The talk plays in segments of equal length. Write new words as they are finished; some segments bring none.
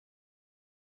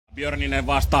Björninen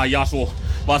vastaan Jasu,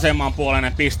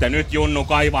 vasemmanpuoleinen piste. Nyt Junnu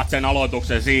kaivat sen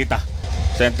aloituksen siitä.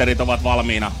 Sentterit ovat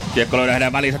valmiina. Kiekko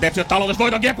löydään välissä. Tepsi ottaa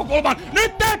aloitusvoiton kiekko kulmaan.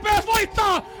 Nyt TPS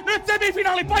voittaa! Nyt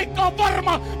semifinaalipaikka on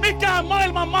varma! Mikään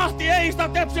maailman mahti ei sitä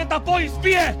Tepsiltä pois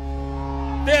vie!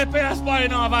 TPS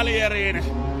painaa välieriin.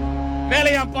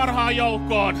 4 parhaan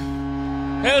joukkoon.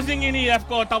 Helsingin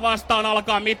IFK:ta vastaan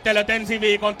alkaa mittelöt ensi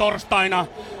viikon torstaina.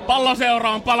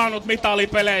 Palloseura on palannut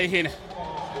mitalipeleihin.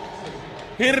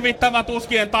 Hirvittävä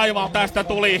tuskien taival tästä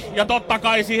tuli, ja totta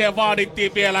kai siihen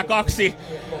vaadittiin vielä 2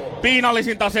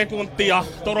 piinallisinta sekuntia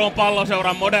Turun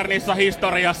Palloseuran modernissa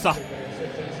historiassa.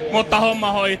 Mutta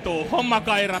homma hoituu, homma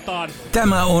kairataan.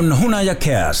 Tämä on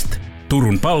Hunajacast,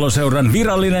 Turun Palloseuran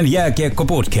virallinen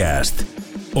jääkiekko-podcast.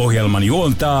 Ohjelman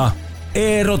juontaa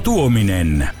Eero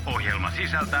Tuominen. Ohjelma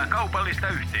sisältää kaupallista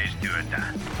yhteistyötä.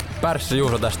 Pärssi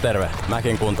Juuso tässä terve.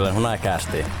 Mäkin kuuntelen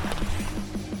Hunajacastia.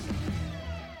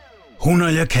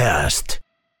 Hunajacast.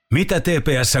 Mitä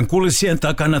TPS:n kulissien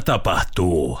takana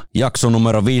tapahtuu? Jakso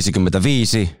numero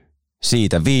 55.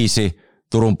 Siitä 5.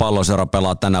 Turun Palloseura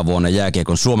pelaa tänä vuonna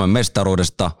jääkiekon Suomen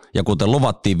mestaruudesta. Ja kuten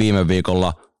luvattiin viime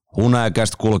viikolla,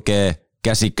 Hunajacast kulkee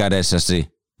käsi kädessäsi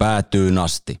päätyyn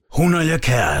asti.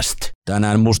 Hunajacast.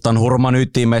 Tänään mustan hurman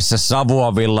ytimessä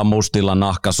savuavilla mustilla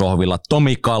nahkasohvilla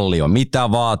Tomi Kallio.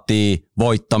 Mitä vaatii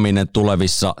voittaminen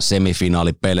tulevissa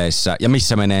semifinaalipeleissä ja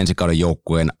missä menee ensi kauden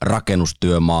joukkueen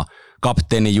rakennustyömaa?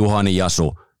 Kapteeni Juhani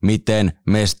Jasu, miten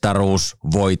mestaruus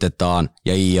voitetaan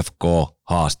ja IFK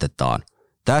haastetaan?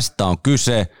 Tästä on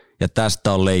kyse ja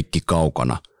tästä on leikki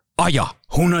kaukana. Aja!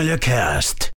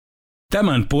 Hunajacast.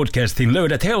 Tämän podcastin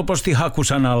löydät helposti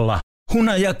hakusanalla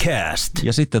Hunajacast.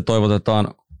 Ja sitten toivotetaan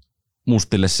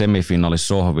mustille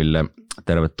semifinaalisohville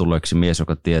tervetulleeksi mies,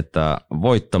 joka tietää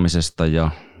voittamisesta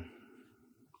ja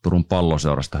Turun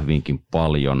Palloseurasta hyvinkin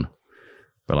paljon.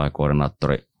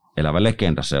 Pelaajakoordinaattori, elävä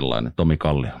legenda sellainen, Tomi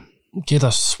Kallio.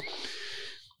 Kiitos.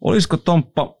 Olisiko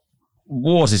Tomppa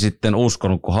vuosi sitten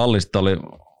uskonut, kun hallista oli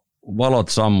valot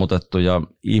sammutettu ja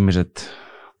ihmiset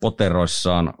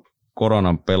poteroissaan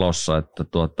koronan pelossa, että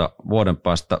vuoden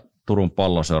päästä Turun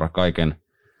Palloseura kaiken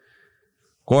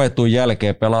koetun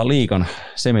jälkeen pelaa liigan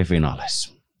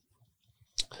semifinaaleissa?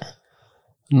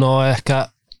 No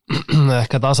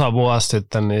ehkä tasavuosi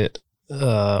sitten niin,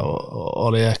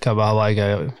 oli ehkä vähän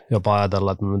vaikea jopa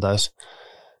ajatella, että me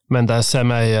mentäisiin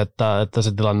semeihin, että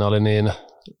se tilanne oli niin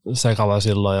sekava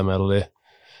silloin ja meillä oli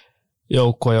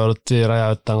joukkue, jouduttiin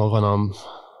räjäyttämään kokonaan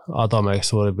atomeiksi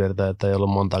suurin piirtein, että ei ollut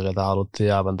monta, ketä haluttiin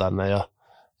jäävän tänne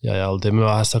ja oltiin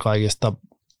myöhässä kaikista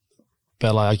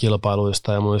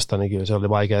pelaajakilpailuista ja muista, niin kyllä se oli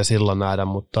vaikea silloin nähdä,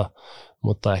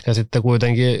 mutta ehkä sitten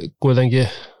kuitenkin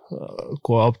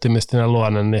kun on optimistinen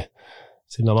luonne, niin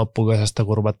siinä loppukesästä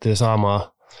kun ruvettiin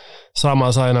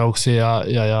saamaan sainauksia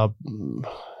ja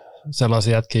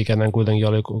sellaisia jätkiä, kenen kuitenkin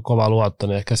oli kova luotto,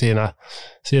 niin ehkä siinä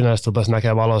sitten rupesi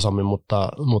näkemään valoisammin,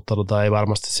 mutta ei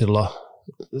varmasti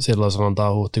silloin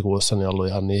sanotaan huhtikuussa niin ollut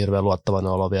ihan niin hirveän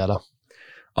luottavainen olo vielä.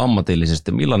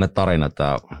 Ammatillisesti, millainen tarina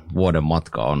tämä vuoden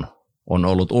matka on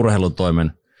ollut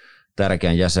urheilutoimen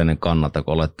tärkeän jäsenen kannalta,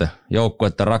 kun olette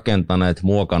joukkuetta rakentaneet,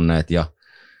 muokanneet ja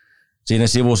siinä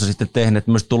sivussa sitten tehneet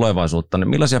myös tulevaisuutta. Niin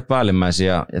millaisia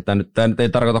päällimmäisiä, ja tämä nyt ei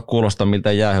tarkoita kuulostaa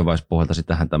miltään jäähyväispohjalta,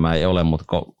 sitähän tämä ei ole, mutta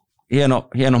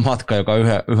hieno matka, joka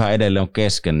yhä edelleen on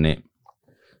kesken, niin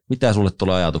mitä sulle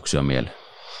tulee ajatuksia mieleen?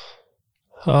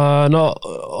 No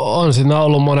on siinä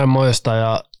ollut monenmoista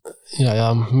ja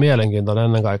mielenkiintoinen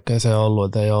ennen kaikkea se on ollut,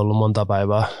 että ei ole ollut monta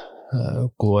päivää,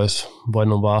 kun olisi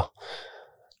voinut vaan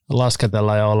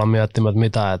lasketella ja olla miettimät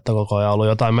mitä, että koko ajan on ollut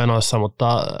jotain menossa,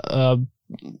 mutta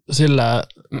sillä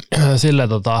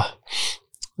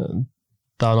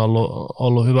tämä on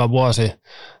ollut hyvä vuosi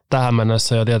tähän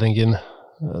mennessä ja tietenkin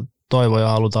toivoja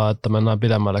halutaan, että mennään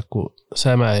pidemmälle kuin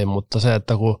semeihin, mutta se,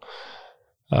 että kun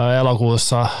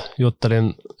elokuussa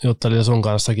juttelin sun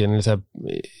kanssakin, niin se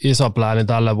iso plääni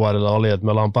tälle vuodelle oli, että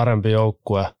meillä on parempi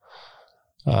joukkue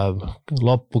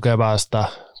loppukeväästä,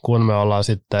 kun me ollaan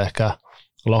sitten ehkä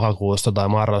lokakuussa tai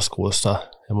marraskuussa.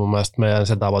 Ja mun mielestä meidän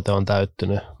se tavoite on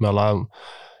täyttynyt.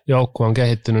 Joukkue on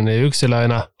kehittynyt niin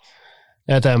yksilöinä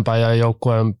eteenpäin ja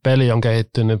joukkueen peli on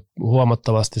kehittynyt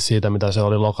huomattavasti siitä, mitä se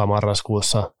oli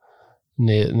loka-marraskuussa.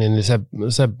 Niin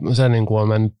se niin kuin on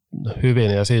mennyt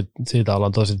hyvin ja siitä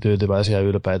ollaan tosi tyytyväisiä ja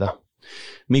ylpeitä.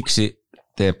 Miksi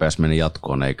TPS meni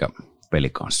jatkoon eikä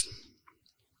Pelikans?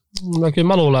 No kyllä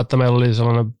mä luulen, että meillä oli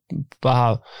sellainen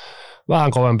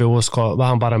vähän kovempi usko,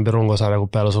 vähän parempi runkosarja kuin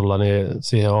Pelsulla niin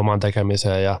siihen omaan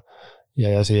tekemiseen ja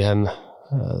siihen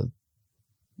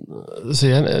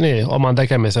niin, oman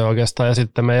tekemiseen oikeastaan. Ja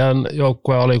sitten meidän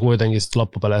joukkue oli kuitenkin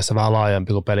loppupeleissä vähän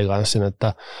laajempi kuin Pelikanssin,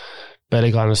 että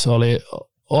Pelikans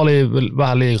oli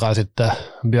vähän liikaa sitten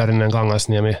Björninen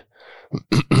Kangasniemi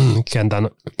kentän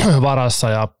varassa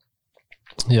ja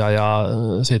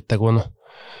sitten kun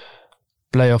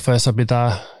playoffeissa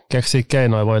pitää keksiä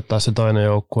keinoja voittaa se toinen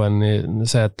joukkue, niin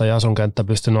se, että Jasun kenttä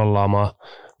pystyi nollaamaan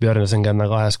Björnisen kentän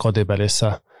 2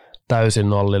 kotipelissä täysin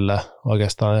nollille,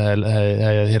 oikeastaan he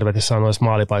ei hirveästi saanut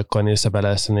maalipaikkoja niissä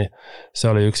peleissä, niin se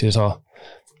oli yksi iso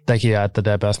tekijä, että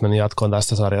TPS meni jatkoon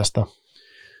tästä sarjasta.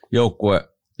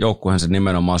 Joukkuehan se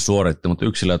nimenomaan suoritti, mutta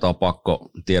yksilöitä on pakko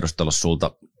tiedustella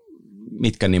sulta,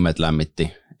 mitkä nimet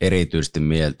lämmitti erityisesti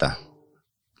mieltä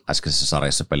äskeisessä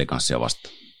sarjassa Pelikanssia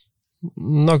vastaan?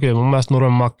 No kyllä mun mielestä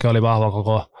Nurmen Makke oli vahva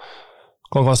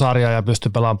koko sarja ja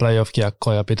pystyi pelaamaan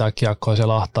playoff-kiekkoa ja pitää kiekkoa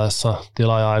siellä ahtaessa.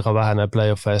 Tilaaja aika vähenee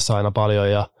playoffeissa aina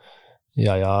paljon ja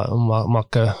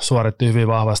Makke suoritti hyvin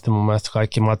vahvasti mun mielestä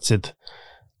kaikki matsit.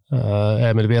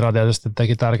 Emil Vira tietysti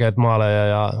teki tärkeitä maaleja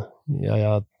ja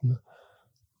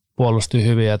puolusti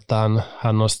hyvin, että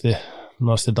hän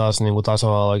nosti taas niin kuin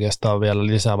tasoa oikeastaan vielä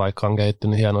lisää, vaikka on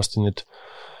kehittynyt hienosti nyt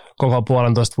koko 1,5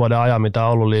 vuoden ajan, mitä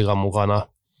on ollut liigan mukana.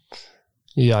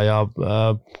 Ja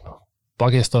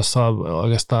pakistossa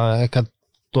oikeastaan ehkä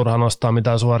turha nostaa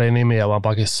mitään suoria nimiä, vaan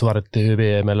pakisto suoritti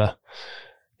hyvin, ei meillä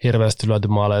hirveästi lyöty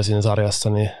maaleja siinä sarjassa,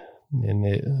 niin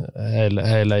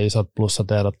heille isot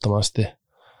plussat ehdottomasti.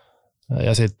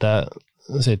 Ja sitten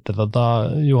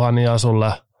Juhani ja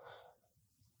sulle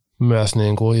myös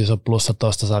niin kuin iso plussa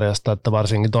tuosta sarjasta, että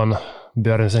varsinkin tuon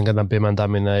Björnisen kentän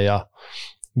pimentäminen ja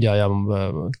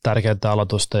tärkeitä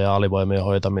aloitusten ja alivoimien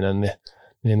hoitaminen,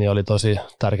 niin oli tosi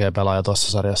tärkeä pelaaja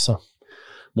tuossa sarjassa.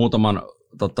 Muutaman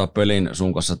pelin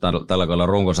sun kanssa tällä kaudella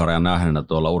runkosarjan nähneenä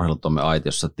tuolla Urheilutoimen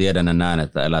aitiossa. Tiedän ja näen,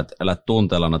 että elät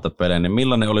tunteella noita pelejä, niin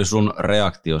millainen oli sun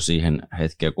reaktio siihen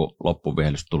hetkeen, kun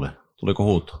loppuvihellys tuli? Tuliko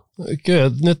huuto?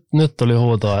 Kyllä, nyt tuli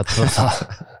huutoa, että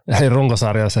ei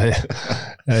runkosarjassa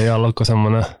ei ollut kuin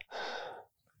semmoinen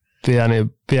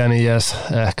pieni jes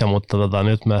ehkä, mutta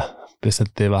nyt me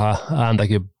pistettiin vähän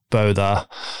ääntäkin pöytään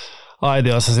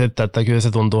aitiossa sitten, että kyllä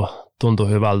se tuntui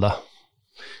hyvältä.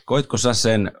 Koitko sä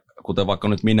sen, kuten vaikka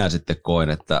nyt minä sitten koin,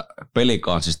 että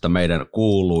Pelikansista meidän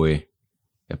kuului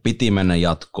ja piti mennä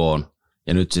jatkoon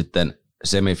ja nyt sitten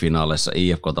semifinaaleissa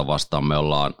IFK:ta vastaan me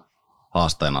ollaan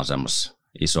haastajan asemassa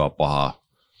isoa pahaa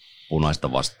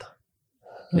punaista vastaan?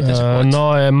 Miten sä koit?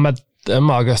 No en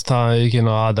mä oikeastaan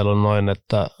ikinä ajatellut noin,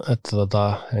 että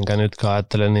enkä nytkään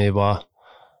ajattele niin,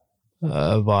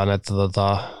 vaan että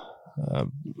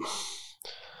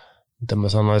miten mä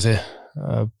sanoisin,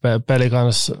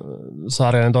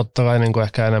 Pelikans-sarja, niin totta kai niin kuin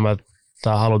ehkä enemmän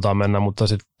tää halutaan mennä, mutta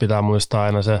sitten pitää muistaa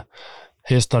aina se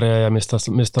historia ja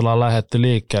mistä ollaan lähdetty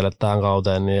liikkeelle tähän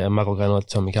kauteen, niin en mä kokenut,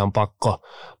 että se on mikään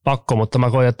pakko, mutta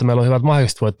mä koin, että meillä on hyvät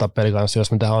mahdollisuudet voittaa Pelikanssia,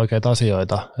 jos me tehdään oikeita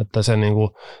asioita, että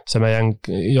se meidän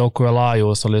joukkueen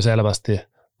laajuus oli selvästi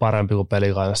parempi kuin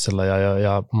Pelikanssilla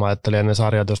ja mä ajattelin ennen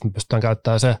sarjaa, että jos me pystytään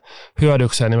käyttämään se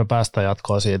hyödykseen, niin me päästään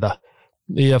jatkoon siitä.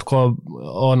 IFK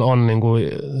on niin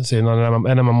kuin, siinä on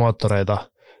enemmän moottoreita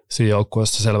siinä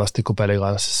joukkueessa selvästi kuin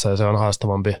Pelikanssissa ja se on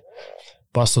haastavampi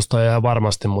vastustaja ihan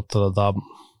varmasti,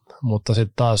 mutta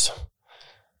sitten taas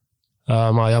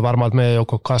mä oon ihan varma, että meidän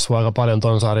joukko kasvaa aika paljon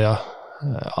ton sarjan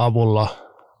avulla,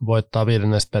 voittaa 5.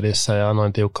 pelissä ja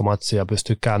noin tiukka matsi ja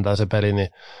pystyy kääntämään se peli, niin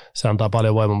se antaa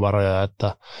paljon voimavaroja,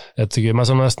 että kyllä mä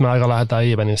sanoisin, että me aika lähdetään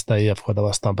evenistä IFK:ta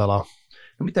vastaan pelaamaan.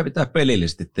 No mitä pitää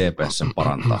pelillisesti TPS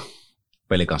parantaa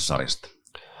Pelikanssi-sarjasta?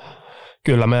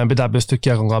 Kyllä meidän pitää pystyä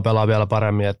kiekon kanssa pelaamaan vielä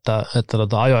paremmin, että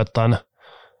ajoittain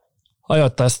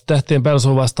tehtiin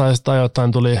Pelsuun vastaan ja sitten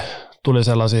ajoittain tuli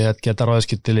sellaisia hetkiä, että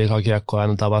roiskittiin liikaa kiekkoa ja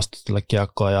annetaan vastustajalle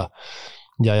kiekkoa ja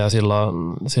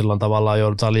silloin tavallaan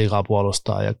joudutaan liikaa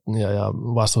puolustaa ja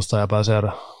vastustaja pääsee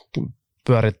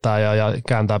pyörittää ja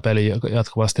kääntää peli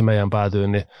jatkuvasti meidän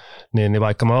päätyyn, niin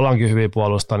vaikka me ollaankin hyviä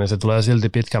puolustaa, niin se tulee silti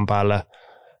pitkän päälle,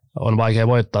 on vaikea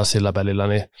voittaa sillä pelillä,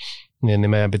 niin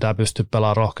meidän pitää pystyä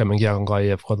pelaamaan rohkeammin kiekon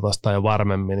kanssa IFK:ta vastaan ja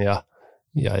varmemmin ja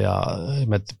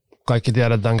me kaikki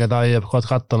tiedetään, ketä IFK on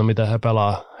katsonut, miten he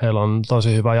pelaa. Heillä on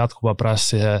tosi hyvä jatkuva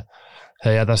pressi, he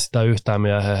ei jätä sitä yhtään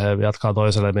mieheä, he jatkaa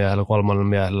toiselle miehelle, 3.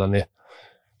 miehellä, niin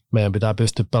meidän pitää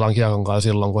pystyä pelaamaan kiekon kanssa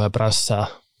silloin, kun he prässää.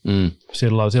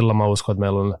 Silloin mä uskon, että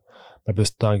me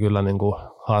pystytään kyllä niin kuin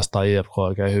haastamaan IFK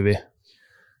oikein hyvin.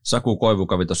 Saku Koivu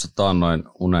kävi tuossa taannoin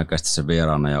Unenkästissä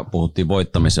vieraana ja puhuttiin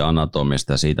voittamisen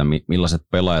anatomiasta ja siitä, millaiset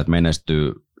pelaajat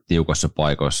menestyy tiukoissa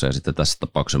paikoissa ja sitten tässä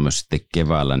tapauksessa myös sitten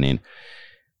keväällä, niin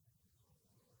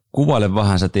kuvaile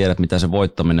vähän, sä tiedät mitä se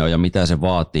voittaminen on ja mitä se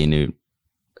vaatii, niin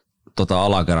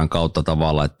alakerran kautta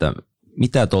tavalla, että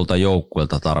mitä tuolta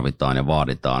joukkueelta tarvitaan ja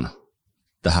vaaditaan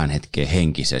tähän hetkeen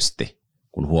henkisesti,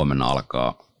 kun huomenna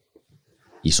alkaa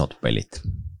isot pelit?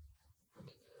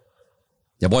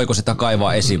 Ja voiko sitä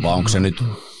kaivaa esiin, vai onko se nyt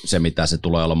se, mitä se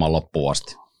tulee olemaan loppuun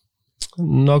asti?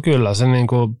 No kyllä, se niin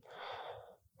kuin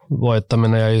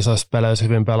voittaminen ja isoissa peleissä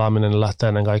hyvin pelaaminen lähtee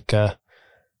ennen kaikkea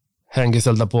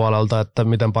henkiseltä puolelta, että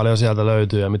miten paljon sieltä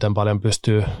löytyy ja miten paljon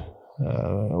pystyy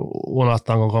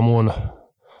unohtamaan koko muun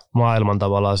maailman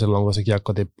tavallaan silloin, kun se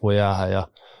kiekko tippuu jäähän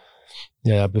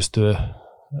ja pystyy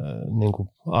niin kuin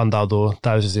antautuu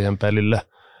täysin siihen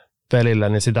pelille,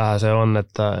 niin sitähän se on,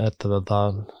 että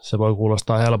se voi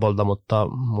kuulostaa helpolta,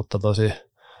 mutta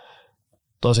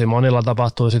tosi monilla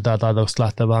tapahtuu sitä, että ajatukset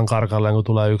lähtee vähän karkalleen, kun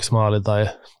tulee yksi maali tai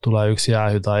tulee yksi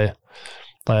jäähy tai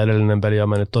edellinen peli on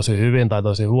mennyt tosi hyvin tai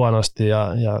tosi huonosti ja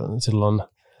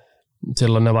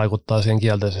silloin ne vaikuttaa siihen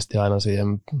kielteisesti aina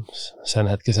siihen sen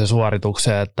hetkisen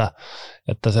suoritukseen,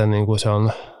 että se, niin kuin se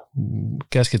on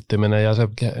keskittyminen ja se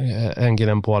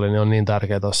henkinen puoli niin on niin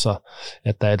tärkeä tuossa,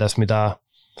 että ei tässä mitään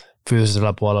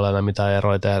fyysisellä puolella enää mitään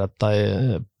eroja tehdä tai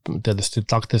tietysti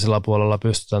taktisella puolella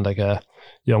pystytään tekemään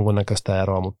jonkunnäköistä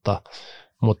eroa,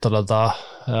 mutta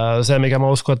se mikä mä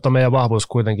uskon, että on meidän vahvuus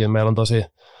kuitenkin, meillä on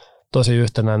tosi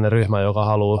yhtenäinen ryhmä, joka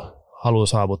haluaa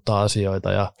saavuttaa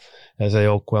asioita ja se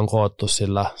joukkue on koottu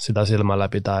sitä silmällä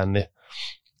pitäen,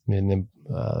 niin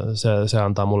se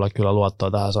antaa mulle kyllä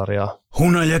luottoa tähän sarjaan.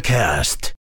 Hunaja-cast.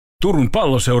 Turun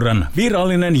Palloseuran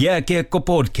virallinen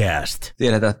jääkiekko-podcast.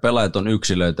 Tiedetään, että pelaajat on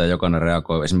yksilöitä ja jokainen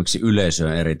reagoi esimerkiksi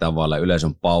yleisöön eri tavalla,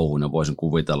 yleisön pauhuun, ja voisin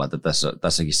kuvitella, että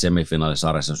tässäkin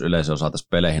semifinaalisarjassa, jos yleisö saataisiin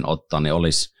peleihin ottaa, niin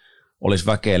olisi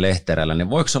väkeä lehtereillä, niin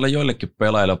voiko olla joillekin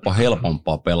pelaajille jopa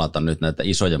helpompaa pelata nyt näitä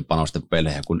isojen panosten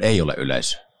pelejä, kun ei ole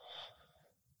yleisöä?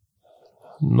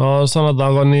 No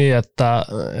sanotaanko niin, että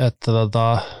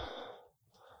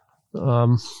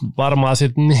varmaan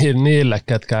sitten niille,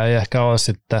 ketkä ei ehkä ole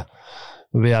sitten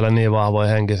vielä niin vahvoja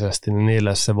henkisesti, niin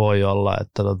niille se voi olla,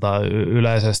 että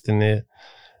yleisesti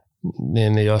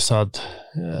niin jos sä oot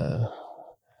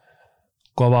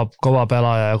kova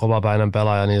pelaaja ja kovapäinen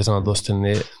pelaaja niin sanotusti,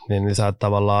 niin sä et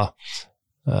tavallaan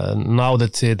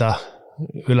nautit siitä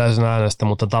yleisön äänestä,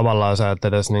 mutta tavallaan sä et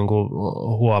edes niinku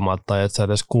huomaa tai et sä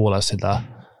edes kuule sitä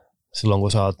silloin,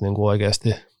 kun sä oot niinku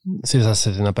oikeasti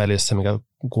sisässä siinä pelissä, mikä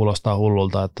kuulostaa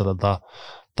hullulta, että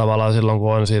tavallaan silloin,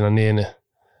 kun on siinä niin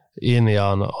ja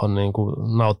on niinku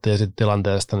nauttii siitä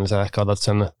tilanteesta, niin sä ehkä otat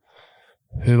sen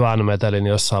hyvän metelin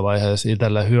jossain vaiheessa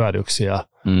itselle hyödyksi ja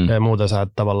muuten sä et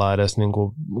tavallaan edes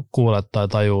niinku kuule tai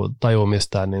tajuu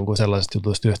mistään niinku sellaisesta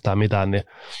jutusta yhtään mitään,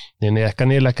 niin ehkä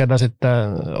niille, ketä sitten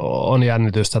on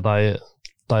jännitystä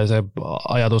tai se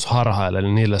ajatus harhailee,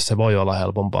 niin niille se voi olla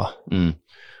helpompaa.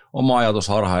 Oma ajatus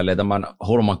harhailee tämän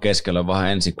hurman keskellä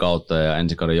vähän ensi kautta ja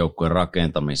ensi kauden joukkueen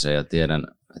rakentamiseen ja tiedän,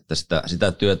 että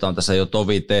sitä työtä on tässä jo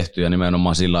tovi tehty ja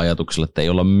nimenomaan sillä ajatuksella, että ei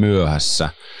olla myöhässä.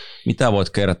 Mitä voit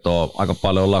kertoa? Aika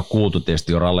paljon ollaan kuultu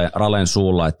tietysti jo Ralen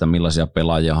suulla, että millaisia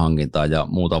pelaajia hankintaan ja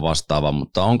muuta vastaavaa,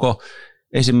 mutta onko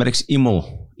esimerkiksi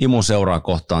Imu seuraa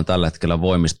kohtaan tällä hetkellä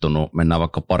voimistunut, mennään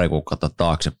vaikka pari kuukautta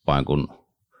taaksepäin, kun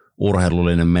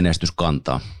urheilullinen menestys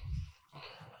kantaa?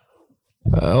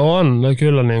 On,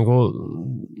 kyllä niin kuin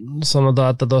sanotaan,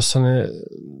 että tuossa niin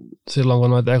silloin kun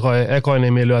noita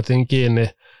ekoinimiä lyötiin kiinni,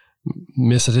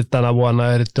 missä sitten tänä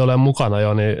vuonna ehdittiin olemaan mukana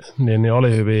jo, niin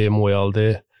oli hyviä imuja,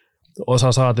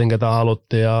 osa saatiin ketä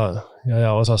haluttiin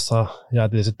ja osassa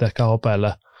jäätiin sitten ehkä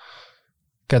hopeelle,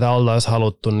 ketä oltaisiin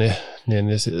haluttu, niin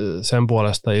sen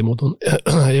puolesta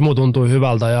imu tuntui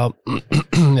hyvältä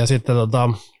ja sitten,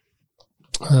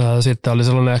 sitten oli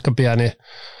sellainen ehkä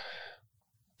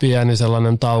pieni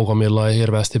sellainen tauko, milloin ei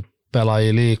hirveästi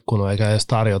pelaajia liikkunut eikä edes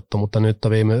tarjottu, mutta nyt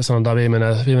on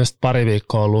viimeiset pari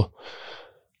viikkoa ollut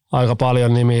aika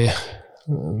paljon nimiä,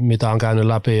 mitä on käynyt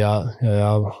läpi ja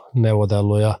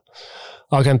neuvotellut ja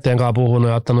agenttien kanssa puhunut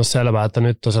ja ottanut selvää, että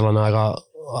nyt on sellainen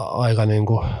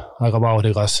aika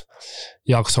vauhdikas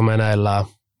jakso meneillään.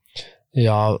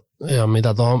 Ja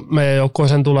mitä tuohon meidän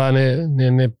joukkueeseen tulee,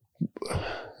 niin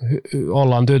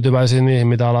ollaan tyytyväisiä niihin,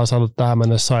 mitä ollaan saanut tähän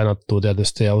mennessä sainattua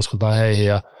tietysti ja uskotaan heihin.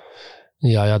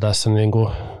 Ja tässä niin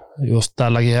kuin just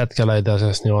tälläkin hetkellä itse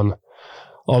asiassa niin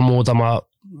on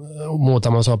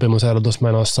muutama sopimusehdotus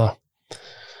menossa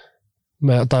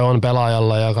tai on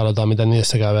pelaajalla ja katsotaan miten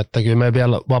niissä käy. Että kyllä meillä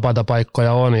vielä vapaita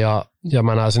paikkoja on ja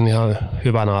mä näen sen ihan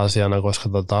hyvänä asiana, koska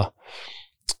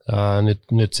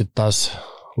nyt sitten taas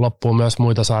loppuu myös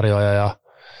muita sarjoja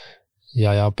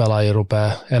ja pelaajia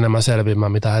rupeaa enemmän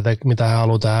selviämään, mitä he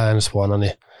haluaa tehdä ensi vuonna,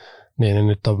 niin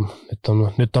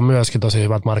nyt on myöskin tosi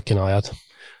hyvät markkina-ajat.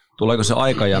 Tuleeko se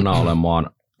aikajana olemaan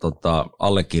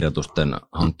allekirjoitusten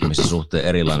hankkimisen suhteen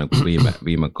erilainen kuin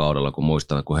viime kaudella, kun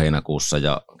muistan, kun heinäkuussa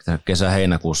ja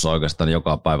kesä-heinäkuussa oikeastaan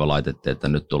joka päivä laitettiin, että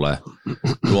nyt tulee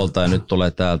tuolta ja nyt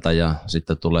tulee täältä ja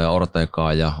sitten tulee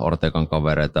Ortegaa ja Ortegan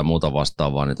kavereita ja muuta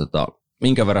vastaavaa, niin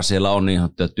minkä verran siellä on niin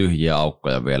sanottuja tyhjiä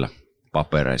aukkoja vielä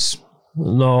papereissa?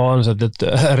 No on se nyt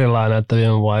erilainen, että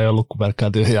viime vuonna ei ollut kuin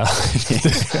pelkkää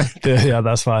tyhjää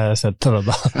tässä vaiheessa, että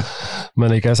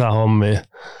meni kesähommiin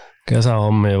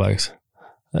vaikka.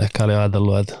 Ehkä oli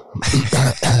ajatellut,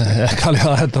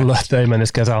 että ei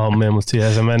menisi kesähommiin, mutta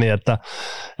siihen se meni, että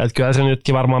kyllä se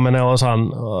nytkin varmaan menee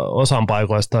osan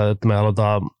paikoista, että me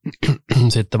halutaan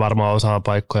sitten varmaan osaa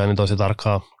paikkoja niin tosi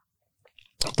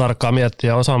tarkkaan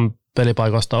miettiä. Osan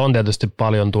pelipaikoista on tietysti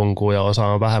paljon tunkua ja osa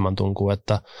on vähemmän tunkua,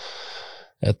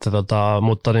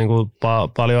 mutta niin kuin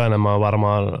paljon enemmän on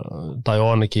varmaan, tai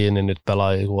on kiinni nyt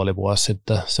pelaajia kuin oli vuosi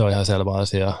sitten, se on ihan selvä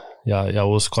asia ja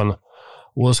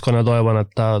uskon ja toivon,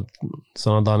 että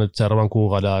sanotaan nyt seuraavan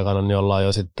kuukauden aikana, niin ollaan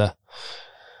jo sitten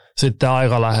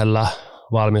aika lähellä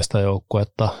valmista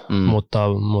joukkuetta,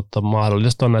 mutta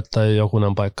mahdollista on, että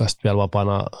jokunen paikka sitten vielä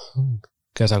vapaana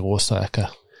kesäkuussa ehkä.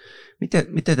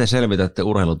 Miten te selvitätte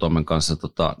urheilutoimen kanssa,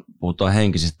 puhutaan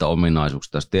henkisistä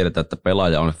ominaisuuksista, jos tiedetään, että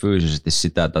pelaaja on fyysisesti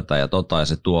sitä, tätä ja ja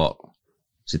se tuo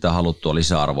sitä haluttua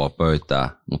lisäarvoa pöytään,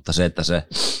 mutta se, että se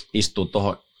istuu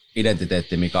tuohon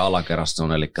identiteettiin, mikä alakerrassa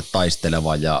on, eli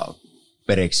taisteleva ja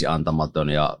periksi antamaton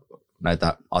ja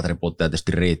näitä attribuutteja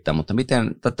tietysti riittää, mutta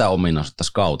miten tätä ominaisuutta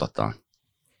skautataan?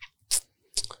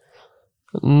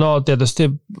 No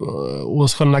tietysti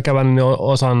uskon näkeväni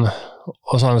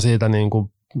osan siitä, niin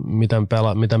kuin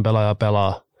miten pelaaja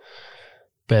pelaa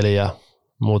peliä,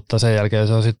 mutta sen jälkeen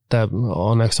se on sitten,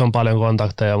 onneksi on paljon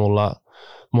kontakteja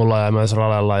mulla ja myös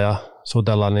Ralella ja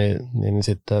Sutella, niin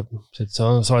sitten se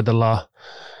on,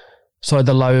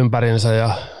 soitellaan ympärinsä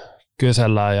ja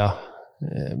kysellään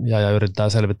ja yrittää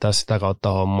selvittää sitä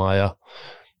kautta hommaa ja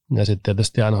sitten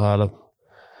tietysti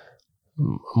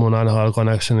mun NHL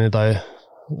Connectioni tai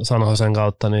San Josen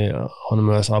kautta niin on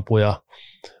myös apuja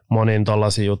moniin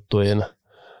tollaisiin juttuihin,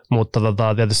 mutta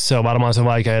tietysti se on varmaan se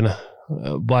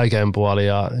vaikein puoli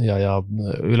ja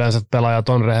yleensä pelaajat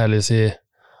on rehellisiä,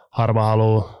 harva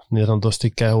haluaa niin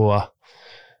sanotusti kehua,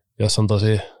 jos on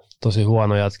tosi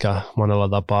huono jätkä monella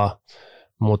tapaa,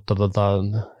 mutta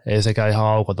ei sekään ihan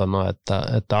aukoton ole,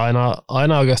 että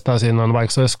aina oikeastaan siinä on,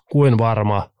 vaikka se olisi kuin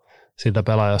varma siitä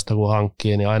pelaajasta kun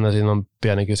hankkii, niin aina siinä on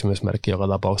pieni kysymysmerkki joka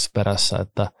tapauksessa perässä,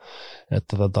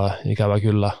 että ikävä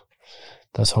kyllä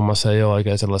tässä hommassa ei ole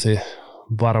oikein sellaisia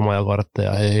varmoja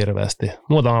kortteja, ei hirveästi.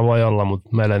 Muutama voi olla, mutta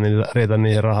meillä ei riitä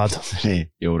niihin rahat.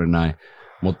 Niin, juuri näin.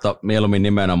 Mutta mieluummin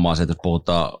nimenomaan se, että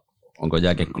puhutaan, onko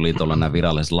Jääkiekkoliitolla nämä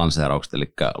viralliset lanseeraukset,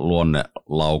 eli luonne,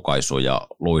 laukaisu ja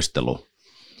luistelu,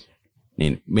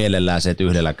 niin mielellään se, että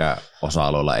yhdelläkään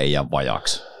osa-alueella ei jää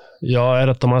vajaaksi. Joo,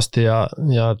 ehdottomasti. Ja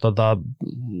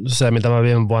se, mitä mä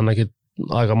viime vuonnakin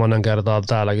aika monen kertaa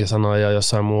täälläkin sanoin ja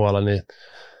jossain muualla, niin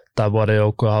tämän vuoden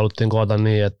joukkueen haluttiin koota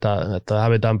niin, että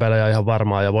hävitään pelejä ihan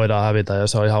varmaan ja voidaan hävitä ja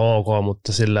se on ihan ok,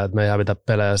 mutta sillä, että me ei hävitä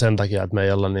pelejä sen takia, että me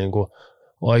ei olla niin kuin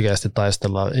oikeasti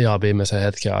taistella ihan viimeiseen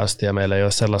hetkeen asti ja meillä ei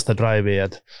ole sellaista drivea,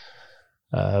 että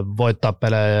voittaa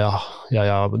pelejä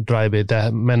ja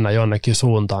drivea mennä jonnekin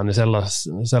suuntaan, niin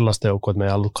sellaista joukkuetta me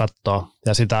ei halua katsoa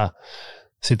ja sitä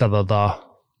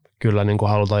kyllä niin kuin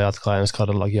halutaan jatkaa ensi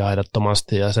kaudellakin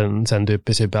ehdottomasti ja sen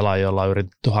tyyppisiä pelaajia ollaan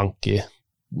yritetty hankkia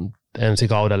ensi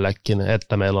kaudellekin,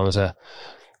 että meillä on se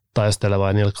taisteleva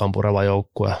ja nilkkaan pureva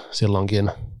joukkue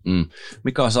silloinkin.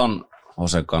 Mikä on San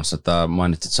Josen kanssa, tämä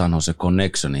mainitsit San Jose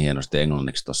Connection hienosti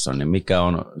englanniksi tuossa, niin mikä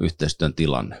on yhteistyön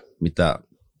tilanne? Mitä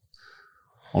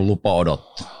on lupa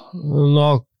odottaa?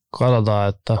 No katsotaan,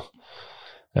 että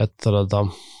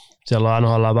siellä on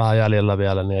NHL vähän jäljellä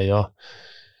vielä, niin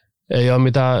ei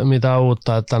ole mitään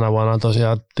uutta. Että tänä vuonna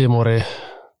tosiaan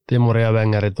Timuri ja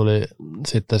Wengeri tuli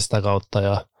sitten sitä kautta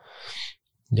ja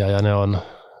ne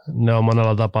on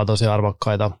monella tapaa tosi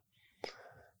arvokkaita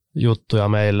juttuja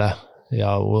meille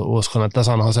ja uskon, että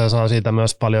San Jose saa siitä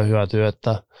myös paljon hyötyä,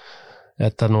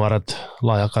 että nuoret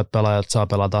lahjakkaat pelaajat saa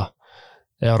pelata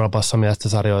Euroopassa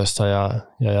miestensarjoissa ja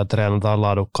treenataan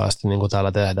laadukkaasti niin kuin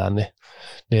täällä tehdään,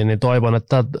 niin toivon,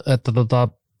 että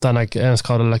ensi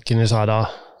kaudellekin niin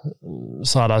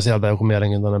saadaan sieltä joku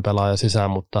mielenkiintoinen pelaaja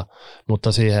sisään,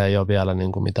 mutta siihen ei ole vielä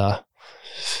niin kuin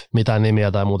mitään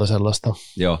nimiä tai muuta sellaista.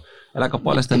 Joo, äläkä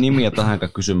paljon sitä nimiä tähän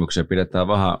kysymykseen, pidetään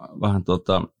vähän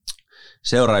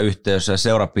seurayhteys ja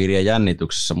seurapiirien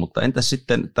jännityksessä, mutta entäs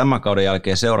sitten tämän kauden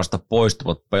jälkeen seurasta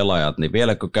poistuvat pelaajat, niin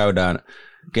vieläkö käydään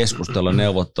keskustelua,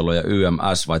 neuvotteluja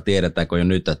YMS vai tiedetäänkö jo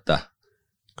nyt, että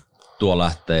tuo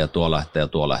lähtee ja tuo lähtee ja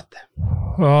tuo lähtee?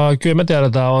 Kyllä me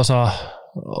tiedetään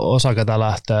osa ketä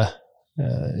lähtee.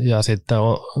 Ja sitten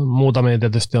muutamia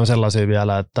tietysti on sellaisia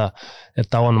vielä,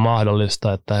 että on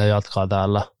mahdollista, että he jatkaa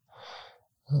täällä.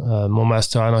 Mun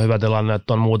mielestä se on aina hyvä tilanne,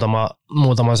 että on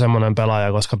muutama semmoinen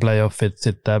pelaaja, koska playoffit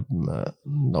sitten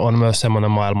on myös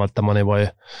semmoinen maailma, että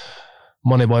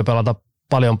moni voi pelata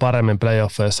paljon paremmin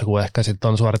playoffeissa kuin ehkä sitten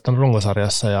on suorittanut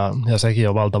runkosarjassa ja sekin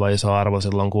on valtava iso arvo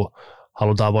silloin, kun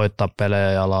halutaan voittaa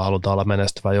pelejä ja halutaan olla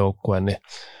menestyvä joukkue, niin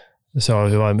se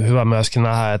on hyvä myöskin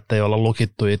nähdä, että ei olla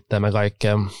lukittu itseämme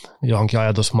kaikkeen johonkin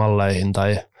ajatusmalleihin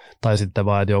tai sitten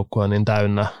vaan, että joukkue on niin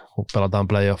täynnä, kun pelataan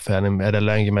playoffeja, niin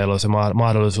edelleenkin meillä on se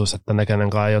mahdollisuus, että ne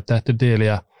kenenkaan ei ole tehty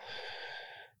diiliä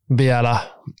vielä,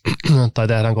 tai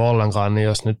tehdäänkö ollenkaan, niin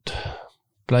jos nyt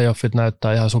playoffit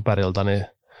näyttää ihan superilta, niin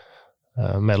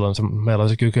meillä on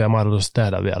se kyky ja mahdollisuus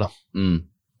tehdä vielä.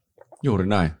 Juuri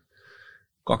näin.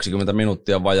 20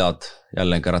 minuuttia vajaat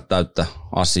jälleen kerran täyttä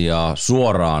asiaa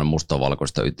suoraan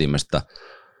mustavalkoista ytimestä.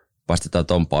 Päästetään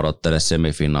Tomppa odottelemaan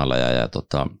semifinaaleja ja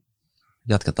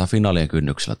jatketaan finaalien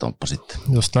kynnyksellä, Tomppa, sitten.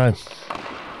 Just näin.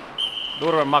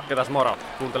 Turven Makke tässä moro.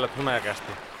 Kuuntelet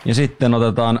Humeakästi. Ja sitten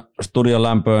otetaan studion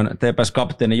lämpöön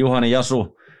TPS-kapteeni Juhani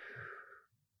Jasu.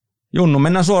 Junnu,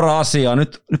 mennään suoraan asiaan.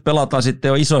 Nyt pelataan sitten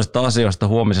jo isoista asioista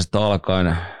huomisesta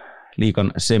alkaen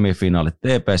liigan semifinaalit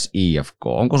TPS IFK.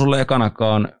 Onko sulle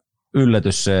ekanakaan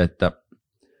yllätys se, että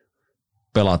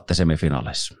pelaatte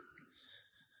semifinaaleissa?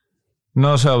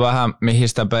 No se on vähän mihin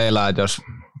sitä peilaa, että jos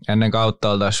ennen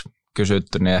kautta oltaisiin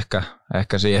kysytty, niin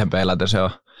ehkä siihen peilata se on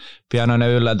pienoinen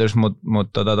yllätys,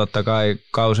 mutta totta kai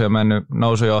kausi on mennyt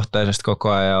nousujohteisesti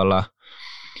koko ajan ja ollaan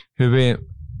hyvin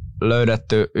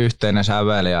löydetty yhteinen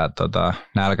sävel ja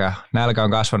nälkä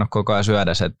on kasvanut koko ajan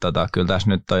syödessä, että kyllä tässä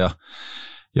nyt on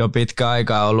jo pitkä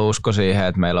aikaa ollut usko siihen,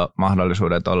 että meillä on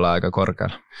mahdollisuudet olla aika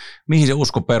korkealla. Mihin se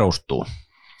usko perustuu?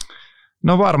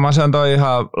 No varmaan se on toi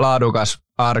ihan laadukas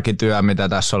arkityö, mitä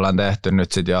tässä ollaan tehty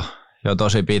nyt sitten jo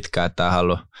tosi pitkä, että tämä on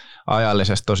ollut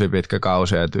ajallisesti tosi pitkä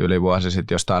kausi, että yli vuosi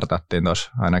sitten jo startattiin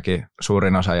tuossa ainakin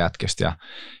suurin osa jätkistä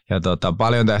ja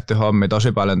paljon tehty hommi,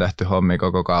 tosi paljon tehty hommi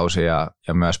koko kausi ja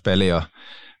myös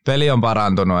peli on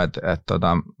parantunut, että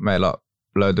meillä on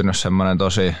löytynyt semmoinen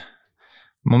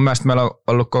mun mielestä meillä on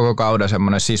ollut koko kauden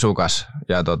semmoinen sisukas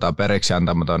ja periksi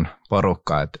antamaton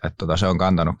porukka, että se on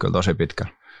kantanut kyllä tosi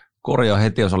pitkään. Korjaa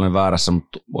heti, jos olen väärässä,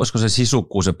 mutta voisiko se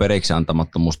sisukkuus ja periksi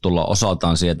antamattomuus tulla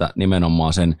osaltaan sieltä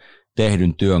nimenomaan sen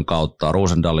tehdyn työn kautta?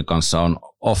 Roosendalin kanssa on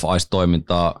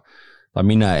off-ice-toimintaa, tai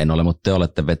minä en ole, mutta te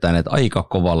olette vetäneet aika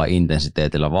kovalla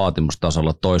intensiteetillä,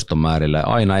 vaatimustasolla, toistomäärillä, ja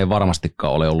aina ei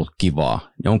varmastikaan ole ollut kivaa.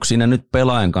 Ja onko siinä nyt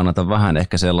pelaajan kannalta vähän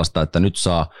ehkä sellaista, että nyt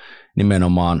saa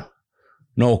nimenomaan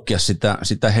noukkia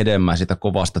sitä hedelmää sitä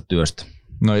kovasta työstä?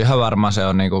 No ihan varmaan se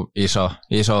on niinku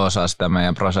iso osa sitä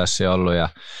meidän prosessia ollut ja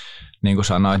niin kuin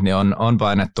sanoit, niin on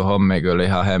painettu hommia kyllä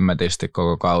ihan hemmetisti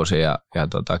koko kausi ja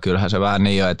kyllähän se vähän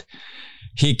niin on, että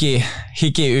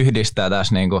hiki yhdistää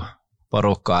tässä niinku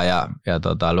porukkaa ja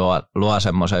luo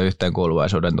semmoisen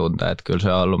yhteenkuuluvaisuuden tunteen, että kyllä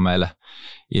se on ollut meille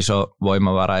iso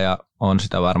voimavara ja on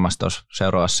sitä varmasti tuossa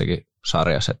seuraavassakin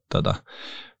sarjassa, että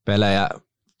pelejä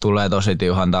tulee tosi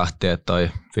tiuhan tahti, että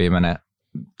toi viimeinen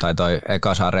tai toi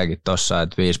eka sarjakin tuossa,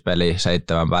 että 5 peliä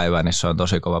 7 päivää, niin se on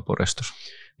tosi kova puristus.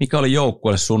 Mikä oli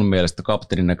joukkueelle sun mielestä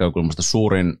kapteenin näkökulmasta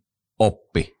suurin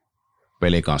oppi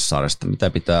pelikanssarjasta? Mitä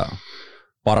pitää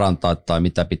parantaa tai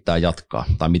mitä pitää jatkaa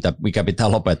tai mikä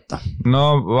pitää lopettaa?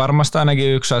 No varmasti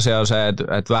ainakin yksi asia on se, että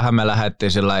vähän me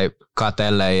lähdettiin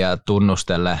katelle ja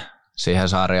tunnustelle siihen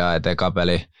sarjaan, että eka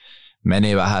peli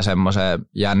meni vähän semmoiseen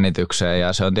jännitykseen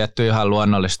ja se on tietty ihan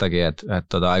luonnollistakin,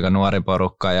 että aika nuori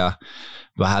porukka ja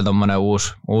vähän tommoinen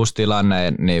uusi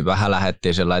tilanne, niin vähän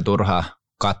lähdettiin sillä turhaa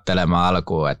kattelemaan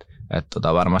alkuun,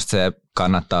 että varmasti se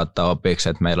kannattaa ottaa opiksi,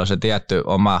 että meillä on se tietty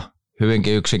oma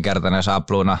hyvinkin yksinkertainen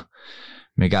sapluuna,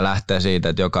 mikä lähtee siitä,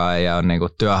 että joka ajan on niinku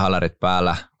työhallarit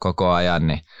päällä koko ajan,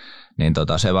 niin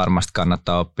se varmasti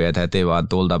kannattaa oppia, että heti vaan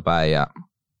tulta päin ja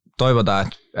toivotaan,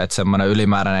 että semmoinen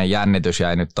ylimääräinen jännitys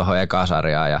jäi nyt tuohon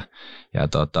ekasarjaan ja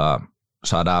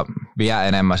saadaan vielä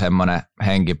enemmän semmoinen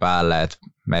henki päälle, että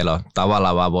meillä on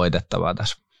tavallaan vaan voitettavaa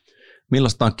tässä.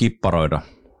 Millaista on kipparoida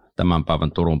tämän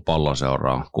päivän Turun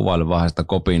Palloseuraa? Kuvaile vähän sitä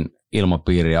kopin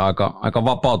ilmapiiriä. Aika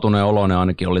vapautuneen oloinen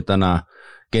ainakin oli tänään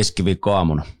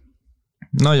keskiviikkoaamuna.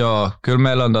 No joo, kyllä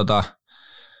meillä on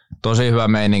tosi hyvä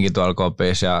meininki tuolla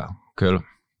kopissa ja kyllä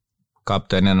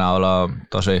kapteenina olo on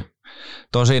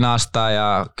tosi nastaa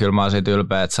ja kyllä mä oon siitä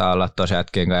ylpeä, että saa olla tosi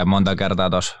jätkien kanssa. Ja monta kertaa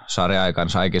tuossa sarja-aikana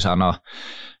saikin sanoa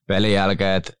pelin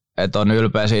jälkeen, että on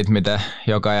ylpeä siitä, miten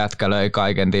joka jätkä löi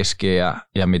kaiken tiskiin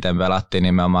ja miten pelattiin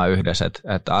nimenomaan yhdessä.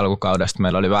 Että alkukaudesta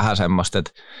meillä oli vähän semmoista,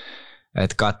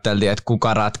 että katteltiin, että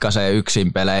kuka ratkaisee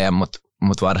yksin pelejä, mutta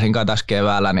Mut varsinkaan tässä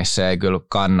keväällä niin se ei kyllä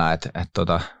kanna, että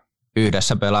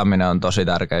yhdessä pelaaminen on tosi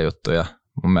tärkeä juttu ja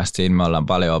mun mielestä siinä me ollaan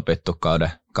paljon opittu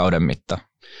kauden mittaan.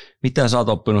 Mitä sä oot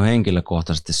oppinut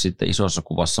henkilökohtaisesti sitten isossa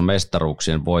kuvassa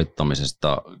mestaruuksien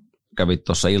voittamisesta? Kävit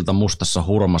tuossa Ilta Mustassa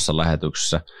Hurmassa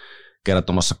lähetyksessä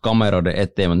kertomassa kameroiden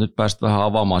eteen, mutta nyt pääsit vähän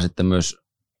avaamaan sitten myös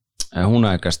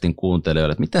Hunajakästin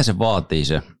kuuntelijoille, että mitä se vaatii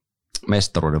se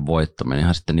mestaruuden voittaminen,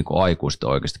 ihan sitten niin kuin aikuisten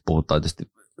oikeasti. Puhutaan tietysti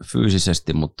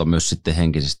fyysisesti, mutta myös sitten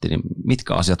henkisesti, niin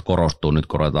mitkä asiat korostuu nyt,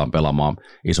 kun ruvetaan pelaamaan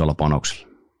isolla panoksella?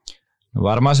 No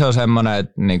varmaan se on semmoinen,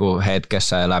 että niinku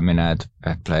hetkessä eläminen, että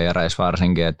playereissa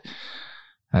varsinkin, että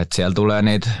siellä tulee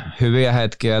niitä hyviä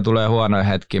hetkiä ja tulee huonoja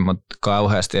hetkiä, mutta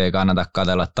kauheasti ei kannata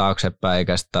katsella taaksepäin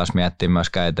eikä sitten taas miettiä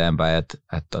myöskään eteenpäin,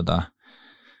 että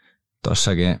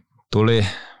tossakin tuli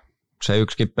se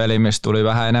yksikin peli, missä tuli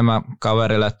vähän enemmän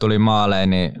kaverille, tuli maaleja,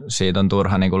 niin siitä on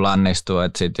turha niinku lannistua,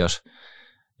 että sit jos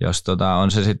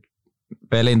on se sitten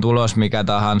pelin tulos mikä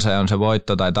tahansa, on se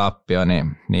voitto tai tappio,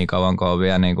 niin kauan kun on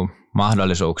vielä niinku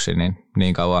mahdollisuuksia,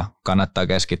 niin kauan kannattaa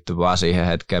keskittyä vaan siihen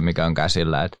hetkeen, mikä on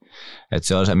käsillä, että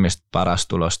se on se, mistä paras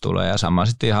tulos tulee ja sama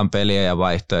sitten ihan pelien ja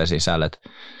vaihtojen sisällä, että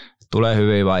tulee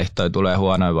hyviä vaihtoja, tulee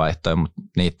huonoja vaihtoja, mutta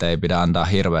niitä ei pidä antaa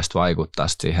hirveästi vaikuttaa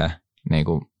siihen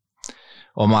niinku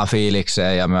omaan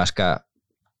fiilikseen ja myöskään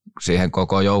siihen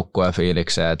koko joukkueen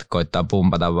fiilikseen, että koittaa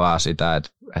pumpata vaan sitä, että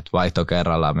vaihto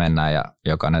kerrallaan mennään ja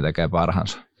jokainen tekee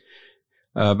parhaansa.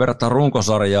 Verrataan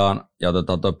runkosarjaan ja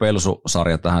otetaan tuo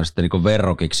Pelsu-sarja tähän sitten niin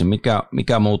verrokiksi.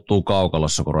 Mikä muuttuu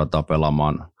kaukalossa, kun ruvetaan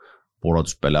pelaamaan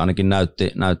pudotuspelejä? Ainakin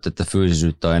näytti, että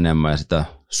fyysisyyttä on enemmän ja sitä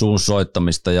suun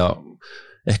soittamista ja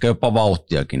ehkä jopa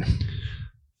vauhtiakin.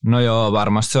 No joo,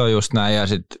 varmasti se on just näin ja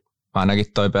sitten ainakin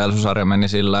toi Pelsu-sarja meni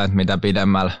sillä, että mitä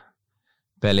pidemmällä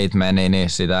pelit meni, niin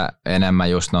sitä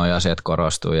enemmän just nuo asiat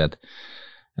korostui.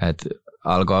 Et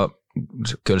alkoi,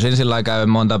 kyllä siinä sillä käy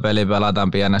monta peliä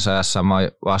pelataan pienessä ajassa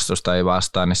samoin vastustajia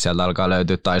vastaan, niin sieltä alkaa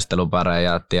löytyä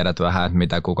taistelupareja ja tiedät vähän, että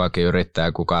mitä kukakin yrittää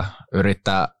ja kuka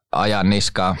yrittää ajaa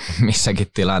niskaa missäkin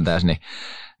tilanteessa,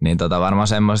 niin varmaan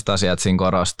semmoiset asiat siinä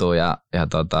korostuu ja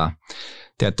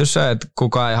tietty se, että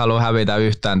kukaan ei halua hävitä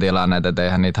yhtään tilannetta, että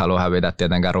eihän niitä halua hävitä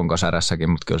tietenkään runkosarjassakin,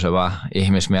 mutta kyllä se vaan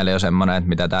ihmismieli on semmoinen, että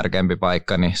mitä tärkeämpi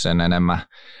paikka, niin sen enemmän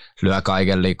lyö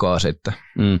kaiken likoa sitten.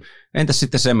 Entäs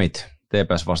sitten semit?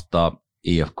 TPS vastaa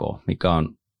IFK. Mikä on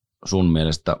sun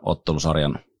mielestä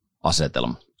ottelusarjan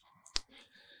asetelma?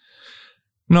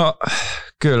 No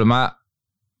kyllä mä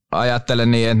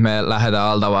ajattelen niin, että me lähdetään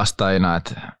alta vastaajina,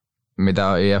 että mitä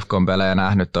on IFK:n pelejä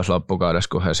nähnyt tuossa loppukaudessa,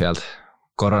 kun he sieltä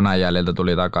koronan jäljiltä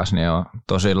tuli takaisin, niin on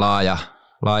tosi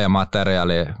laaja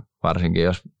materiaali, varsinkin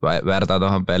jos vertaa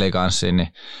tuohon pelikanssiin,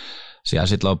 niin siellä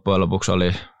sitten loppujen lopuksi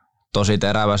oli tosi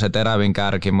terävä se terävin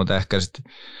kärki, mutta ehkä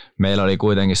sitten meillä oli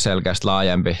kuitenkin selkeästi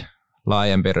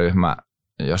laajempi ryhmä,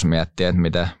 jos miettii, että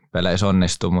miten peleissä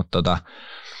onnistuu, mutta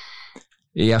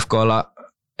IFK:lla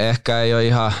ehkä ei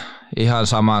ole ihan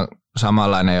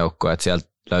samanlainen joukkue, että sieltä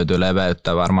löytyy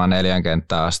leveyttä varmaan 4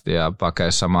 kenttään asti ja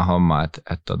pakeissa sama homma,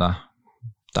 että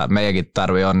meidänkin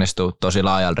tarvii onnistua tosi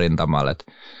laajalla rintamalla,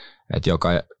 että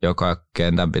joka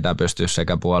kentän pitää pystyä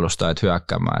sekä puolustamaan että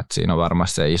hyökkäämään, että siinä on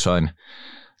varmasti se isoin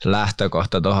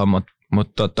lähtökohta tuohon,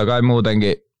 mutta totta kai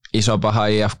muutenkin iso paha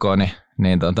IFK,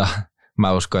 niin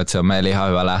mä uskon, että se on meillä ihan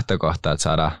hyvä lähtökohta, että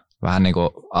saadaan vähän niin kuin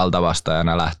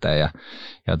altavastaajana lähteä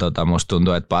ja musta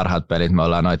tuntuu, että parhaat pelit me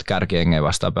ollaan noita kärkiengejä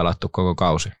vastaan pelattu koko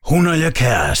kausi.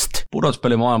 Hunajakast.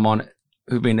 Pudotuspelimaailma on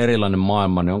hyvin erilainen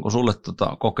maailma, niin onko sulle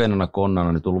kokeneena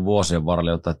konnana niin tullut vuosien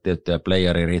varrella jotain tiettyjä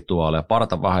playerirituaaleja?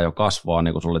 Parta vähän jo kasvaa,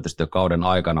 niin kuin sulle tietysti jo kauden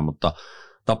aikana, mutta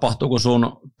tapahtuuko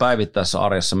sun päivittäisessä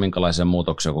arjessa minkälaisia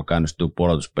muutoksia, kun käynnistyy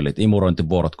pudotuspelit?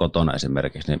 Imurointivuorot kotona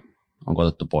esimerkiksi, niin onko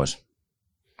otettu pois?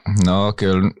 No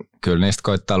kyllä niistä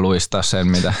koittaa luistaa sen,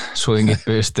 mitä suinkin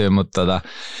pystyy, mutta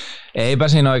eipä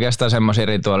siinä oikeastaan semmoisia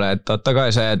rituaaleja. Totta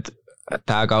kai se, että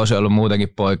tämä kausi on ollut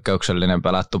muutenkin poikkeuksellinen,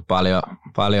 pelattu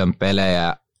paljon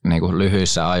pelejä niin kuin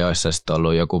lyhyissä ajoissa, sitten on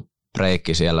ollut joku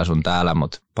breikki siellä sun täällä,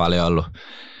 mutta paljon ollut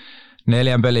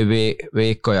 4 pelin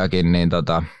viikkojakin, niin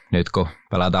nyt kun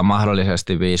pelataan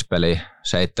mahdollisesti 5 peliä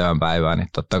 7 päivää, niin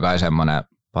totta kai semmoinen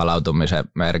palautumisen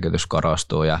merkitys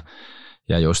korostuu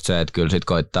ja just se, että kyllä sit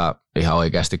koittaa ihan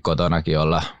oikeasti kotonakin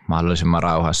olla mahdollisimman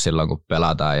rauhassa silloin, kun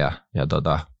pelataan ja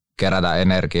kerätä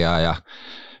energiaa ja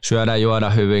syödä juoda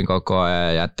hyvin koko ajan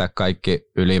ja jättää kaikki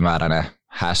ylimääräinen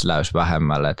häsläys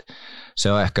vähemmälle. Et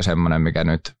se on ehkä semmoinen, mikä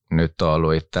nyt on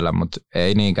ollut itsellä, mutta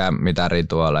ei niinkään mitään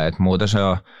rituaaleja. Et muuten se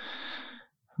on,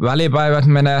 välipäivät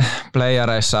menee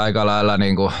playereissa aika lailla,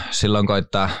 niin kuin silloin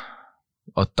koittaa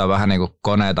ottaa vähän niin kuin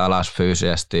koneet alas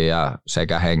fyysisesti ja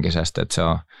sekä henkisesti. Et se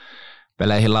on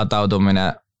peleihin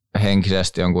latautuminen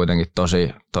henkisesti on kuitenkin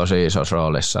tosi isossa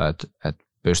roolissa, että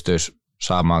pystyisi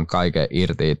saamaan kaiken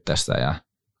irti itsestä ja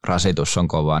rasitus on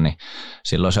kova, niin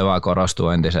silloin se vaan korostuu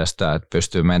entisestään, että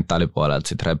pystyy mentaalipuolelta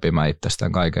sitten repimään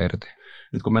itsestään kaiken irti.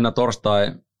 Nyt kun mennään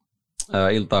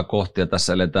torstai-iltaa kohti ja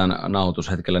tässä eletään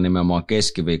nauhoitushetkellä nimenomaan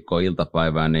keskiviikkoa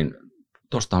iltapäivään, niin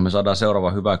tuostahan me saadaan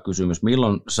seuraava hyvä kysymys.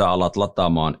 Milloin sä alat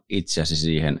lataamaan itseäsi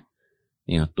siihen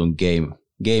niin sanottuun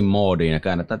game-moodiin ja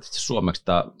käännetään tietysti suomeksi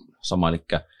tämä sama, eli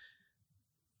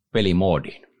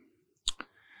pelimoodiin?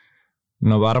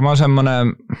 No varmaan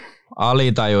semmoinen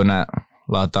alitajuinen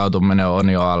latautuminen on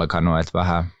jo alkanut,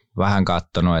 että vähän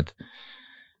katsonut, että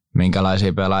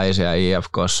minkälaisia pelaajia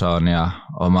IFK:ssa on ja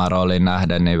oma roolin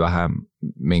nähden, niin vähän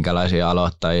minkälaisia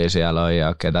aloittajia siellä on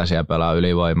ja ketä siellä pelaa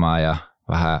ylivoimaa ja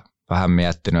vähän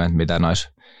miettinyt, että mitä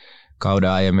noissa kauden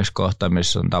aiemmissa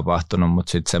kohtaamissa on tapahtunut,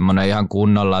 mutta sitten semmoinen ihan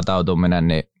kunnon latautuminen,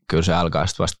 niin kyllä se alkaa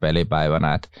sitten vasta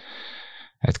pelipäivänä, että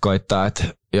koittaa, että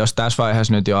jos tässä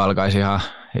vaiheessa nyt jo alkaisi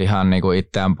ihan niin kuin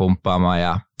itseään pumppaamaan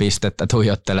ja pistettä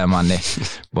tuijottelemaan, niin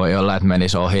voi olla, että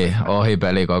menisi ohi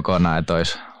peli kokonaan, että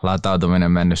olisi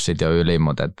latautuminen mennyt sitten jo yli,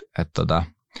 mutta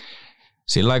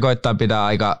sillä lailla koittaa pitää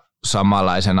aika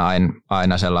samanlaisena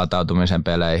aina sen latautumisen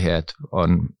peleihin, että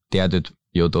on tietyt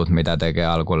jutut, mitä tekee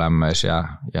alkulämmöissä ja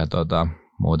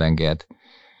muutenkin, että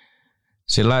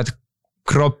sillä lailla, että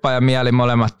kroppa ja mieli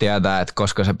molemmat tietää, että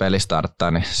koska se peli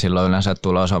starttaa, niin silloin yleensä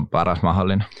tulos on paras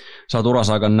mahdollinen. Sä oot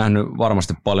urassa aikana nähnyt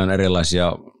varmasti paljon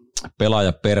erilaisia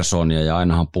pelaajapersoonia ja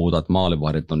ainahan puhutaan, että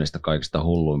maalivahdit on niistä kaikista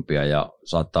hulluimpia ja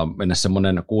saattaa mennä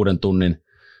semmoinen 6 tunnin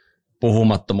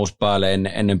puhumattomuus päälle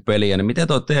ennen peliä. Niin miten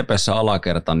tuo TPS:ssä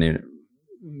alakerta, niin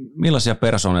millaisia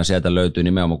persooneja sieltä löytyy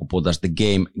nimenomaan, kun puhutaan sitten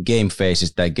game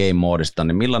faceista ja game moodista,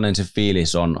 niin millainen se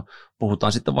fiilis on?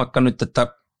 Puhutaan sitten vaikka nyt, että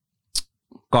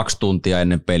 2 tuntia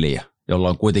ennen peliä,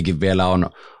 jolloin kuitenkin vielä on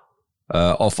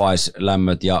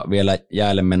off-ice-lämmöt ja vielä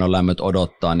jäälle menolämmöt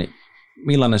odottaa, niin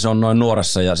millainen se on noin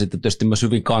nuoressa ja sitten tietysti myös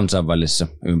hyvin kansainvälisessä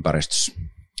ympäristössä?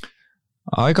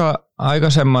 Aika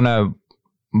semmoinen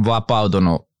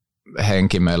vapautunut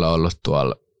henki meillä on ollut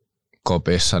tuolla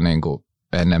kopissa niin kuin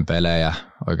ennen pelejä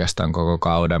oikeastaan koko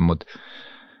kauden, mutta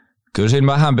kyllä siinä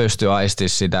vähän pystyy aistimaan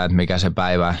sitä, että mikä se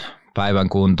päivän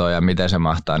kunto ja miten se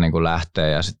mahtaa niin kuin lähteä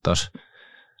ja sitten tuossa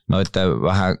noitten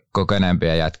vähän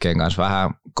kokeneempien jätkien kanssa vähän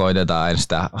koitetaan aina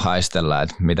sitä haistella,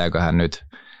 että mitäköhän nyt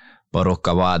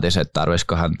porukka vaatisi, että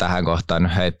tarvisikohan tähän kohtaan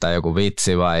nyt heittää joku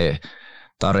vitsi vai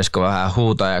tarvisiko vähän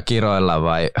huutaa ja kiroilla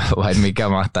vai mikä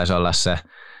mahtaisi olla se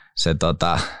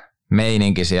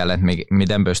meininki siellä, että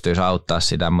miten pystyisi auttaa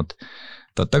sitä, mutta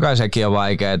totta kai sekin on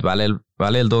vaikea, että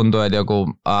välillä tuntuu, että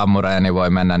joku aamureeni voi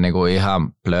mennä niinku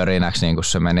ihan plörinäksi, niin kuin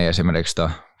se meni esimerkiksi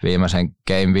tuon viimeisen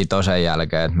Game 5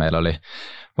 jälkeen, että meillä oli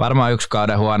varmaan yksi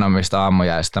kauden huonommista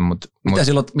aamujäistä.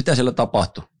 Mitä siellä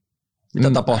tapahtui?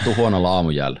 Mitä tapahtuu huonolla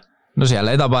aamujäällä? No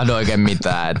siellä ei tapahdu oikein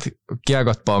mitään, että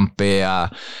kiekot pomppii ja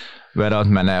vedot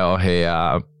menee ohi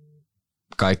ja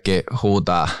kaikki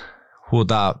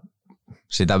huutaa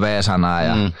sitä V-sanaa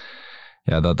ja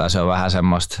se on vähän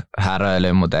semmoista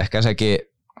häröilyä, mutta ehkä sekin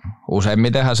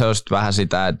useimmitenhan se on vähän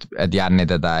sitä, että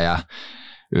jännitetään ja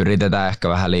yritetään ehkä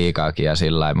vähän liikaakin ja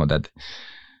sillä lailla, mutta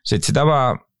sitten sitä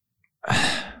vaan,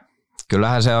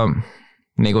 kyllähän se on,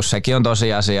 niin kuin sekin on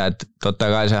tosiasia, että totta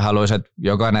kai se haluaisi, että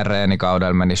jokainen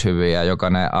reenikaudella menisi hyvin ja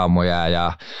jokainen aamujää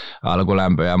ja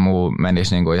alkulämpö ja muu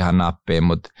menisi niin kuin ihan nappiin,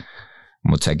 mutta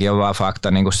sekin on vaan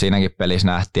fakta, niin kuin siinäkin pelissä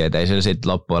nähtiin, että ei sillä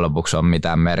sitten loppujen lopuksi ole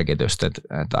mitään merkitystä, että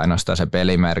ainoastaan se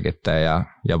peli merkittää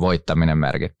ja voittaminen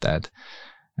merkittää, että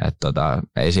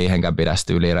ei siihenkään pidä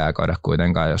sitten ylireagoida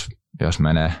kuitenkaan, jos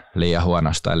menee liian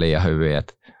huonosti tai liian hyvin,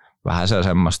 että vähän se on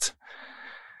semmoista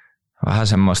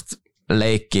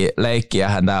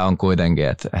leikkiähän tämä on kuitenkin,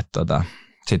 että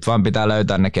sitten vaan pitää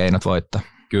löytää ne keinot voittaa.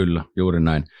 Kyllä, juuri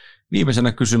näin.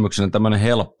 Viimeisenä kysymyksenä tämmöinen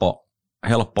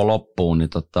helppo loppuun, niin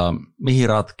mihin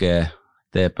ratkee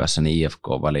TPS:n ja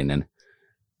IFK-välinen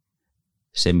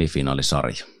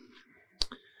semifinaalisarja?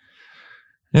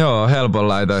 Joo, helpon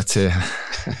laitoit siihen.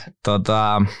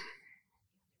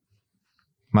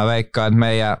 Mä veikkaan,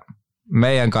 että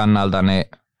meidän kannalta niin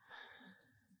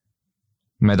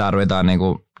me tarvitaan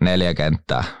niinku 4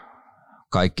 kenttää.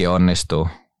 Kaikki onnistuu.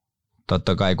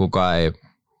 Totta kai kukaan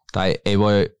ei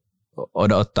voi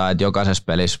odottaa, että jokaisessa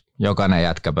pelissä jokainen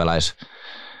jätkä pelaisi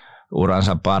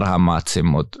uransa parhaan matsin,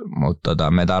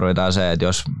 mutta me tarvitaan se, että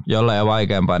jos jollain on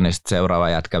vaikeampaa, niin sit seuraava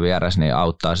jätkä vieressä niin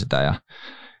auttaa sitä. Ja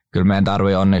kyllä meidän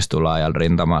tarvii onnistua laajalla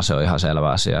rintamaa, se on ihan selvä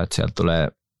asia, että sieltä tulee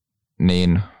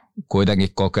niin kuitenkin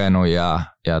kokenut ja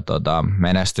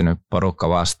menestynyt porukka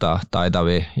vastaan,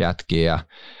 taitavia jätkiä ja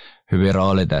hyvin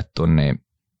roolitettu, niin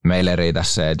meille riitä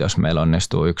se, että jos meillä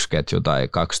onnistuu 1 ketju tai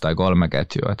 2 tai 3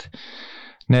 ketjua.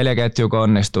 4 ketjua kun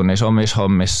onnistuu niissä omissa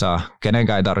hommissaan,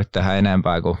 kenenkään ei tarvitse tehdä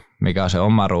enempää kuin mikä on se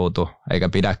oma ruutu, eikä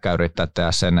pidäkään yrittää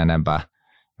tehdä sen enempää.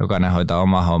 Jokainen hoitaa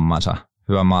oma hommansa,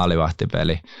 hyvä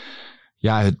maalivahtipeli.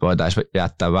 Jäähyt voitaisiin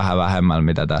jättää vähän vähemmällä,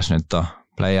 mitä tässä nyt on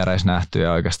playereissa nähty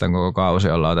ja oikeastaan koko kausi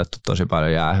ollaan otettu tosi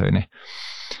paljon jäähyä, niin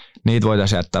niitä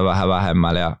voitaisiin jättää vähän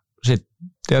vähemmällä. Ja sitten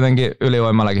tietenkin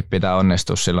ylivoimallakin pitää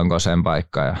onnistua silloin, kun on sen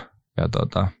paikka. Ja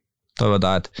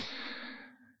toivotaan, että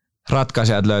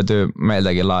ratkaisijat löytyy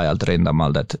meiltäkin laajalta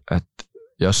rintamalta, että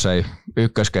jos ei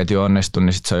ykkösketju onnistu,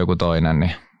 niin sitten se on joku toinen,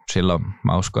 niin silloin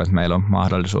mä uskon, että meillä on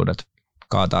mahdollisuudet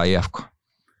kaataa IFK.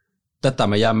 Tätä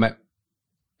me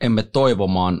emme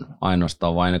toivomaan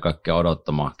ainoastaan, vaan ennen kaikkea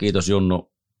odottamaan. Kiitos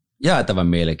Junnu jäätävän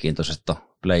mielenkiintoisesta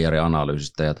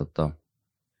playeri-analyysistä ja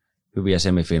hyviä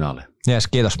semifinaaleja. Jes,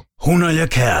 kiitos. Hunaja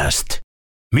Cast.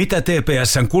 Mitä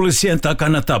TPS:n kulissien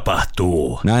takana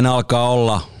tapahtuu? Näin alkaa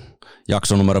olla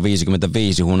jakso numero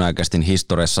 55 Hunajakästin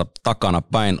historiassa takana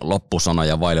päin,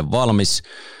 loppusanoja vaille valmis.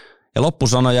 Ja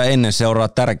loppusanoja ennen seuraa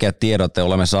tärkeä tiedote.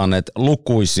 Olemme saaneet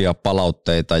lukuisia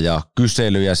palautteita ja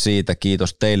kyselyjä siitä.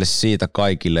 Kiitos teille siitä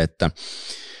kaikille, että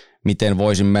miten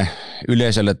voisimme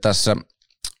yleisölle tässä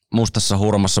Mustassa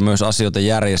Hurmassa myös asioita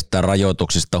järjestää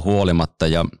rajoituksista huolimatta.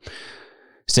 Ja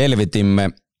selvitimme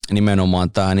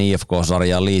nimenomaan tähän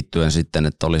IFK-sarjaan liittyen sitten,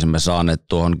 että olisimme saaneet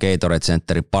tuohon Gatorade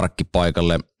Centerin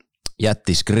parkkipaikalle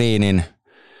jättiskriinin,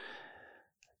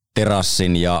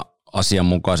 terassin ja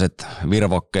asianmukaiset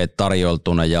virvokkeet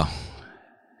tarjoltuna ja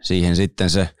siihen sitten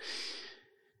se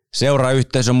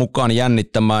seurayhteisö mukaan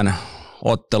jännittämään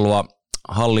ottelua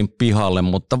hallin pihalle,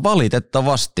 mutta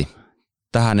valitettavasti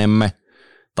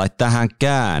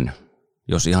tähänkään,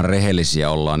 jos ihan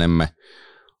rehellisiä ollaan, emme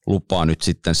lupaa nyt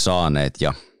sitten saaneet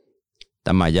ja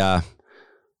tämä jää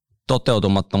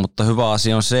toteutumatta, mutta hyvä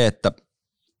asia on se, että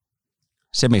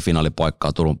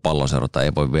semifinaalipaikkaa Turun Palloseuralta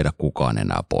ei voi viedä kukaan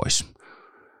enää pois.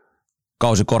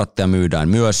 Kausikortteja myydään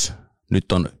myös.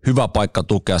 Nyt on hyvä paikka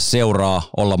tukea seuraa,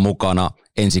 olla mukana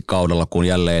ensi kaudella, kun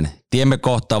jälleen tiemme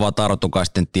kohtaavat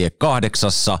Artukaisten tie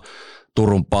 8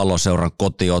 Turun Palloseuran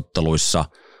kotiotteluissa.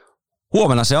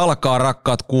 Huomenna se alkaa,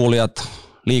 rakkaat kuulijat,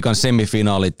 liigan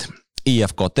semifinaalit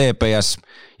IFK TPS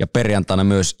ja perjantaina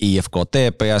myös IFK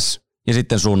TPS ja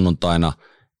sitten sunnuntaina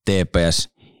TPS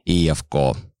IFK.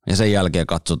 Ja sen jälkeen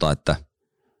katsotaan, että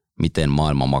miten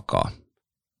maailma makaa.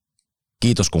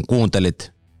 Kiitos kun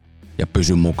kuuntelit ja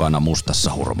pysy mukana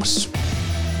Mustassa Hurmassa.